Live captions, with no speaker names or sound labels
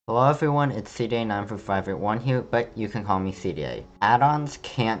Hello everyone, it's CDA94581 here, but you can call me CDA. Add-ons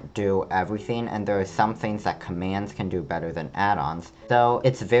can't do everything, and there are some things that commands can do better than add-ons, so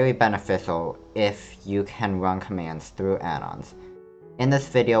it's very beneficial if you can run commands through add-ons. In this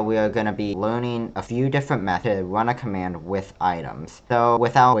video, we are going to be learning a few different methods to run a command with items. So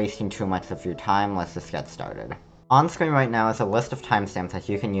without wasting too much of your time, let's just get started. On screen right now is a list of timestamps that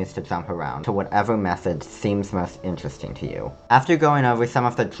you can use to jump around to whatever method seems most interesting to you. After going over some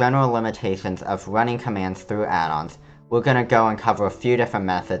of the general limitations of running commands through add-ons, we're going to go and cover a few different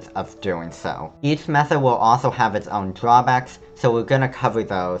methods of doing so. Each method will also have its own drawbacks, so we're going to cover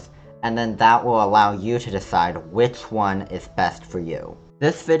those, and then that will allow you to decide which one is best for you.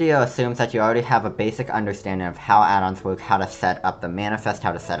 This video assumes that you already have a basic understanding of how add-ons work, how to set up the manifest,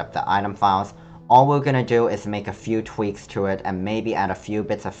 how to set up the item files. All we're going to do is make a few tweaks to it and maybe add a few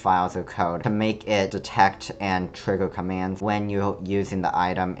bits of files or code to make it detect and trigger commands when you're using the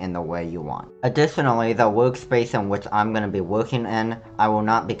item in the way you want. Additionally, the workspace in which I'm going to be working in, I will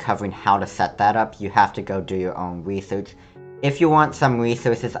not be covering how to set that up. You have to go do your own research. If you want some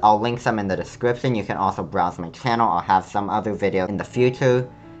resources, I'll link some in the description. You can also browse my channel. I'll have some other videos in the future.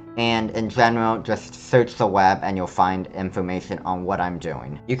 And in general, just search the web and you'll find information on what I'm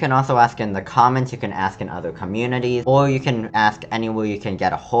doing. You can also ask in the comments, you can ask in other communities, or you can ask anywhere you can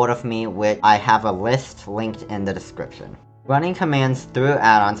get a hold of me, which I have a list linked in the description. Running commands through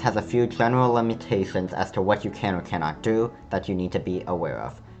add-ons has a few general limitations as to what you can or cannot do that you need to be aware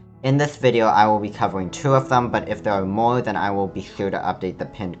of. In this video, I will be covering 2 of them, but if there are more, then I will be sure to update the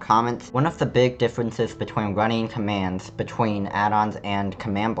pinned comments. One of the big differences between running commands between add-ons and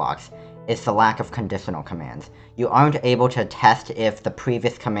command blocks is the lack of conditional commands. You aren't able to test if the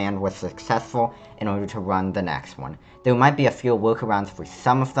previous command was successful in order to run the next one. There might be a few workarounds for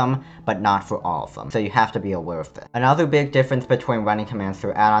some of them, but not for all of them, so you have to be aware of this. Another big difference between running commands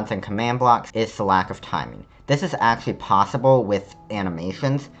through add-ons and command blocks is the lack of timing. This is actually possible with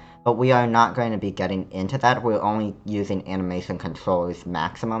animations, but we are not going to be getting into that. We're only using animation controllers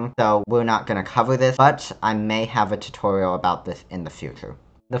maximum, so we're not going to cover this, but I may have a tutorial about this in the future.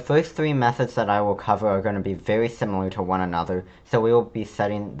 The first 3 methods that I will cover are going to be very similar to one another, so we will be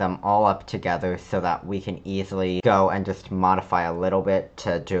setting them all up together so that we can easily go and just modify a little bit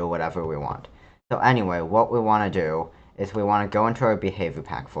to do whatever we want. So anyway, what we want to do is we want to go into our behavior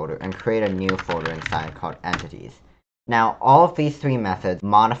pack folder and create a new folder inside called entities. Now, all of these 3 methods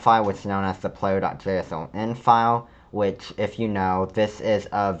modify what's known as the player.json file, which, if you know, this is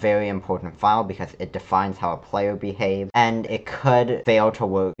a very important file because it defines how a player behaves, and it could fail to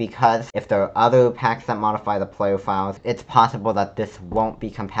work because if there are other packs that modify the player files, it's possible that this won't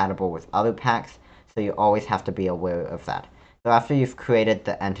be compatible with other packs, so you always have to be aware of that. So after you've created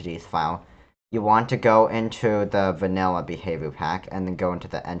the entities file, you want to go into the vanilla behavior pack and then go into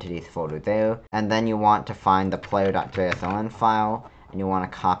the entities folder there, and then you want to find the player.json file and you want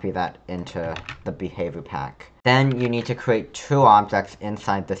to copy that into the behavior pack. Then you need to create 2 objects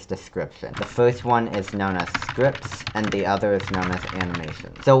inside this description. The first one is known as scripts and the other is known as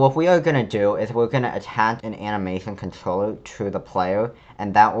animation. So what we are going to do is we're going to attach an animation controller to the player,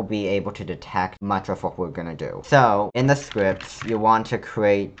 and that will be able to detect much of what we're going to do. So in the scripts, you want to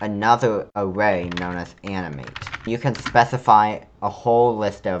create another array known as animate. You can specify a whole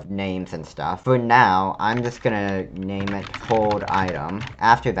list of names and stuff. For now, I'm just gonna name it hold item.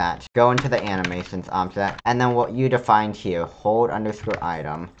 After that, go into the animations object, and then what you defined here, hold underscore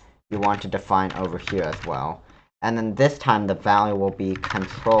item, you want to define over here as well. And then this time the value will be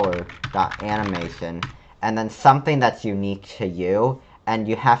controller.animation, and then something that's unique to you, and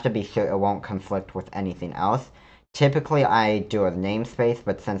you have to be sure it won't conflict with anything else. Typically, I do a namespace,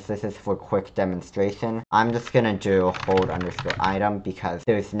 but since this is for quick demonstration, I'm just gonna do hold underscore item because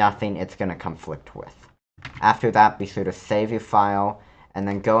there's nothing it's gonna conflict with. After that, be sure to save your file, and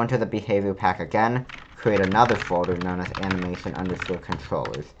then go into the behavior pack again, create another folder known as animation underscore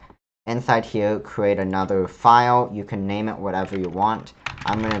controllers. Inside here, create another file. You can name it whatever you want.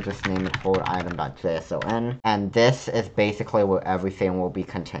 I'm gonna just name it hold item.json, and this is basically where everything will be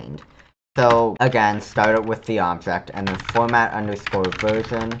contained. So, again, start it with the object, and then format underscore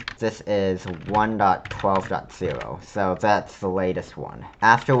version. This is 1.12.0, so that's the latest one.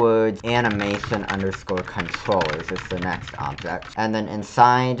 Afterwards, animation underscore controllers is the next object. And then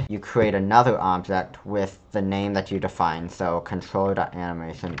inside, you create another object with the name that you define, so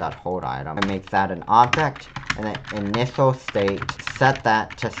controller.animation.holdItem. And make that an object, and then initial state, set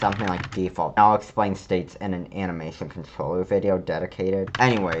that to something like default. I'll explain states in an animation controller video dedicated.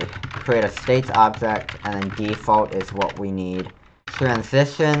 Anyway, create a states object, and then default is what we need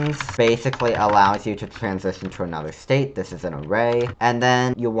Transitions basically allows you to transition to another state. This is an array. And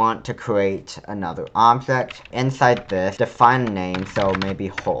then you want to create another object. Inside this, define a name, so maybe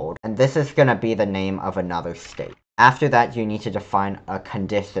hold. And this is going to be the name of another state. After that, you need to define a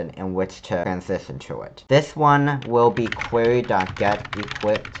condition in which to transition to it. This one will be query.get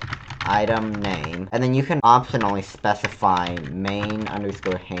equipped item name, and then you can optionally specify main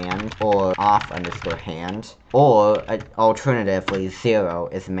underscore hand or off underscore hand, or alternatively 0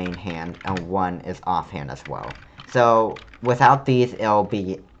 is main hand and 1 is offhand as well. So without these, it'll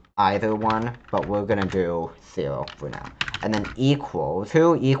be either one, but we're gonna do 0 for now. And then equals,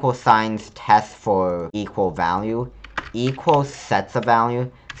 2 equal signs test for equal value, equals sets a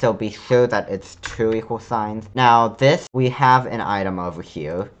value, so be sure that it's 2 equal signs. Now this, we have an item over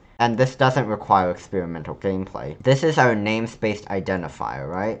here, and this doesn't require experimental gameplay. This is our namespace identifier,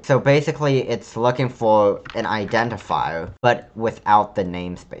 right? So basically, it's looking for an identifier, but without the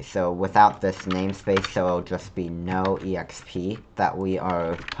namespace. So without this namespace, so it'll just be no exp that we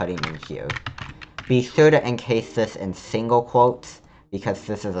are putting in here. Be sure to encase this in single quotes, because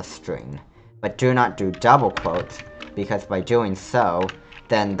this is a string. But do not do double quotes, because by doing so,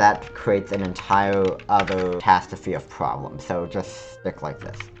 then that creates an entire other catastrophe of problems, so just stick like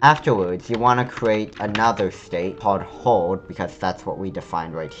this. Afterwards, you want to create another state called hold, because that's what we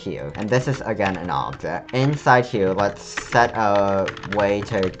defined right here. And this is, again, an object. Inside here, let's set a way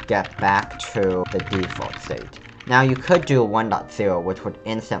to get back to the default state. Now, you could do 1.0, which would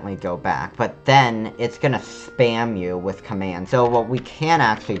instantly go back, but then it's gonna spam you with commands. So what we can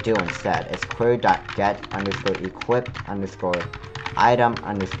actually do instead is query.get underscore equipped underscore item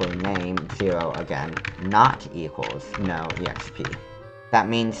underscore name 0 again, not equals no exp. That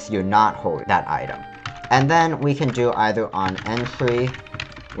means you're not holding that item. And then we can do either on entry,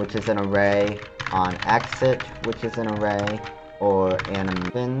 which is an array, on exit, which is an array, or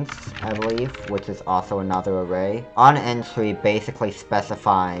animations, I believe, which is also another array. On entry basically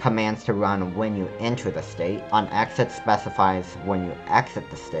specifies commands to run when you enter the state. On exit specifies when you exit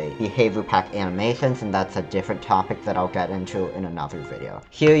the state. Behavior pack animations, and that's a different topic that I'll get into in another video.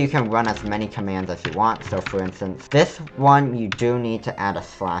 Here you can run as many commands as you want, so for instance, this one you do need to add a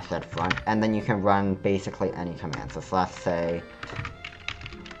slash at front, and then you can run basically any command. So let's say,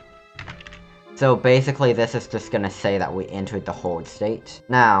 so basically this is just gonna say that we entered the hold state.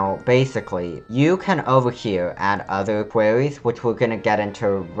 Now, basically, you can over here add other queries, which we're gonna get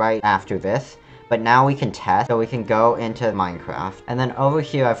into right after this. But now we can test, so we can go into Minecraft. And then over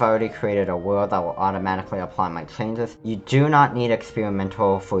here I've already created a world that will automatically apply my changes. You do not need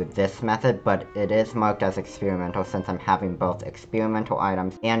experimental for this method, but it is marked as experimental since I'm having both experimental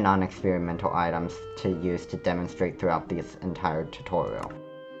items and non-experimental items to use to demonstrate throughout this entire tutorial.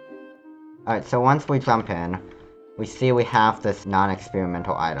 Alright, so once we jump in, we see we have this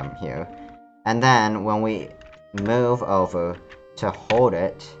non-experimental item here. And then, when we move over to hold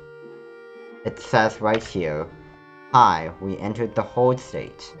it, it says right here, hi, we entered the hold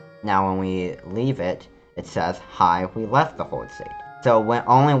state. Now when we leave it, it says, hi, we left the hold state. So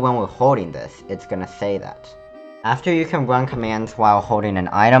only when we're holding this, it's gonna say that. After you can run commands while holding an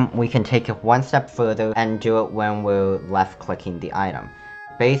item, we can take it one step further and do it when we're left-clicking the item.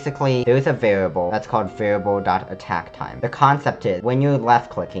 Basically, there's a variable that's called variable.attackTime. The concept is, when you're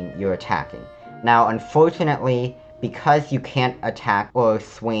left-clicking, you're attacking. Now, unfortunately, because you can't attack or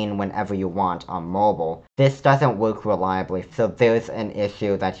swing whenever you want on mobile, this doesn't work reliably, so there's an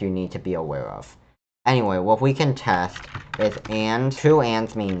issue that you need to be aware of. Anyway, what we can test is and. Two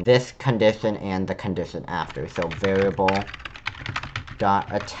ands mean this condition and the condition after, so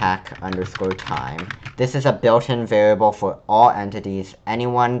variable.attack_time. This is a built-in variable for all entities.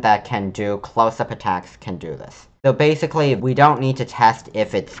 Anyone that can do close-up attacks can do this. So basically, we don't need to test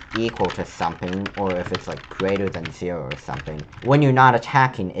if it's equal to something, or if it's like greater than 0 or something. When you're not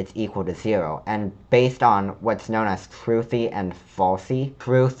attacking, it's equal to 0, and based on what's known as truthy and falsy,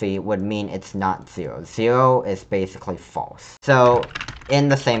 truthy would mean it's not 0. 0 is basically false. So, in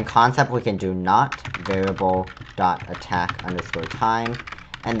the same concept, we can do not variable.attack_time,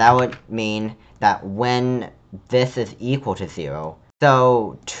 and that would mean that when this is equal to 0,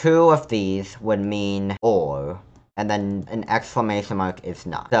 so 2 of these would mean or, and then an exclamation mark is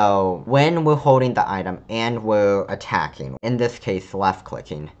not. So when we're holding the item and we're attacking, in this case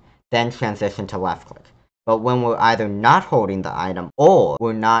left-clicking, then transition to left-click. But when we're either not holding the item or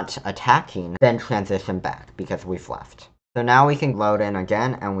we're not attacking, then transition back because we've left. So now we can load in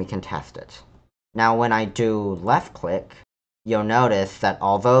again and we can test it. Now when I do left-click, you'll notice that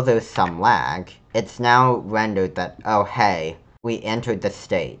although there's some lag, it's now rendered that, oh hey, we entered the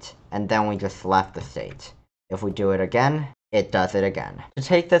state, and then we just left the state. If we do it again, it does it again. To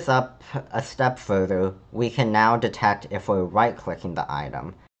take this up a step further, we can now detect if we're right-clicking the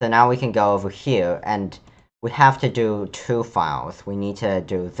item. So now we can go over here, and we have to do two files. We need to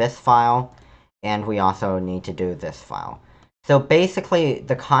do this file, and we also need to do this file. So basically,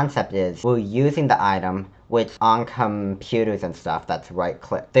 the concept is we're using the item, which on computers and stuff, that's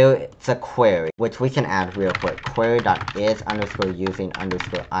right-click. There's a query, which we can add real quick,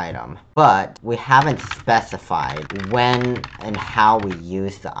 query.is_using_item. But we haven't specified when and how we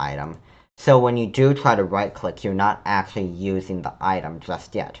use the item. So when you do try to right-click, you're not actually using the item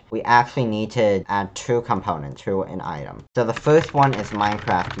just yet. We actually need to add two components to an item. So the first one is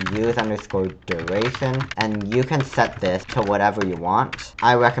Minecraft use_duration, and you can set this to whatever you want.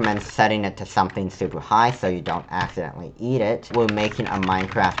 I recommend setting it to something super high so you don't accidentally eat it. We're making a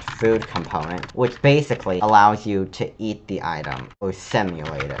Minecraft food component, which basically allows you to eat the item, or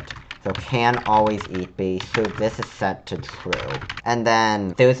simulate it. So can always eat, be sure this is set to true. And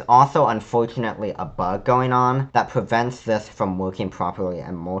then there's also unfortunately a bug going on that prevents this from working properly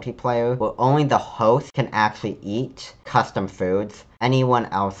in multiplayer, where only the host can actually eat custom foods. Anyone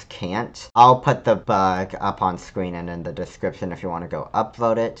else can't. I'll put the bug up on screen and in the description if you want to go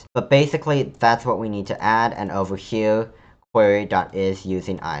upvote it. But basically that's what we need to add, and over here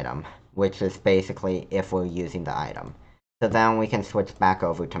query.isUsingItem, which is basically if we're using the item. So then we can switch back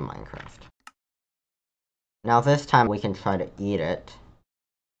over to Minecraft. Now this time we can try to eat it,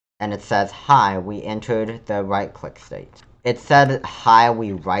 and it says, hi, we entered the right-click state. It said, hi,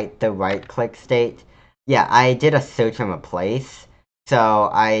 we write the right-click state. Yeah, I did a search and replace,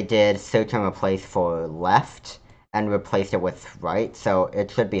 so I did search and replace for left, and replaced it with right, so it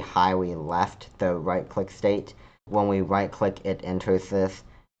should be hi, we left the right-click state. When we right-click, it enters this,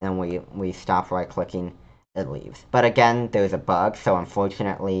 and we stop right-clicking, it leaves. But again, there's a bug, so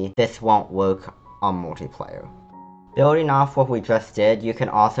unfortunately, this won't work on multiplayer. Building off what we just did, you can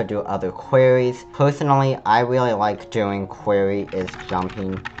also do other queries. Personally, I really like doing query is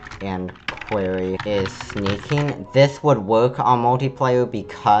jumping and query is sneaking. This would work on multiplayer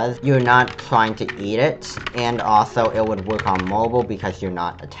because you're not trying to eat it, and also it would work on mobile because you're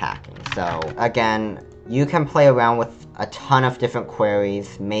not attacking. So again, you can play around with a ton of different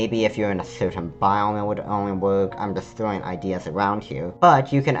queries. Maybe if you're in a certain biome it would only work. I'm just throwing ideas around here.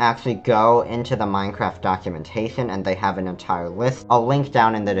 But you can actually go into the Minecraft documentation and they have an entire list. I'll link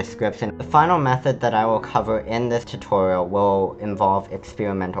down in the description. The final method that I will cover in this tutorial will involve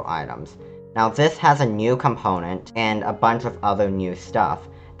experimental items. Now this has a new component and a bunch of other new stuff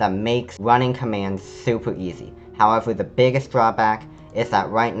that makes running commands super easy. However, the biggest drawback is that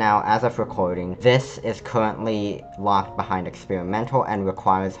right now, as of recording, this is currently locked behind experimental and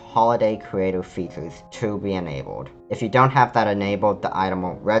requires holiday creator features to be enabled. If you don't have that enabled, the item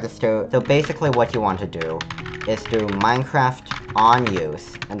won't register. So basically what you want to do is do Minecraft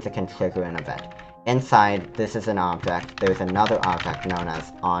onUse, and it can trigger an event. Inside, this is an object. There's another object known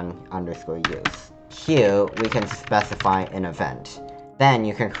as on_use. Here, we can specify an event. Then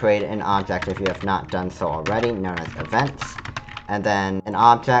you can create an object if you have not done so already, known as events. And then an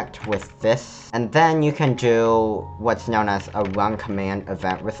object with this, and then you can do what's known as a run command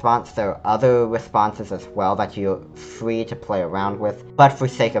event response. There are other responses as well that you're free to play around with, but for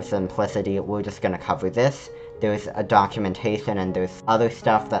sake of simplicity, we're just going to cover this. There's a documentation and there's other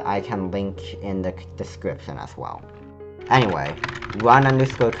stuff that I can link in the description as well. Anyway,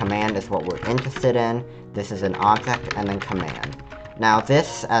 run_command is what we're interested in. This is an object and then command. Now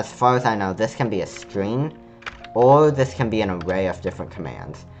this, as far as I know, this can be a string, or this can be an array of different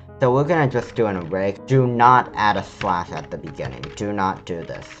commands. So we're gonna just do an array. Do not add a slash at the beginning. Do not do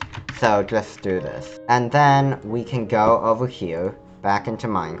this. So just do this. And then we can go over here, back into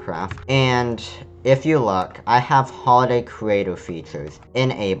Minecraft, and if you look, I have holiday creator features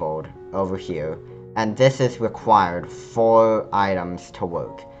enabled over here, and this is required for items to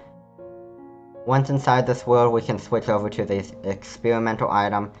work. Once inside this world, we can switch over to this experimental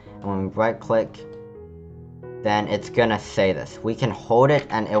item, and when we right click, then it's gonna say this. We can hold it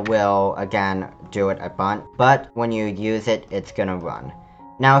and it will, again, do it a bunch, but when you use it, it's gonna run.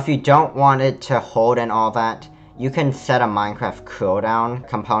 Now, if you don't want it to hold and all that, you can set a Minecraft cooldown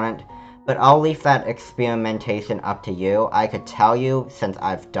component, but I'll leave that experimentation up to you. I could tell you since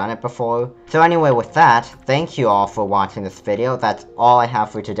I've done it before. So anyway, with that, thank you all for watching this video. That's all I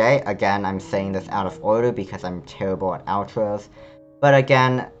have for today. Again, I'm saying this out of order because I'm terrible at outros. But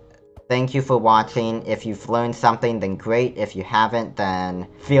again, thank you for watching. If you've learned something, then great. If you haven't, then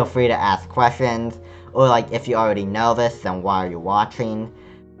feel free to ask questions. Or like, if you already know this, then why are you watching?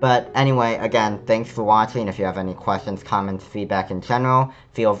 But anyway, again, thanks for watching. If you have any questions, comments, feedback in general,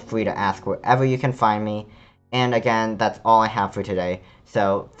 feel free to ask wherever you can find me. And again, that's all I have for today,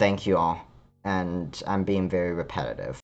 so thank you all. And I'm being very repetitive.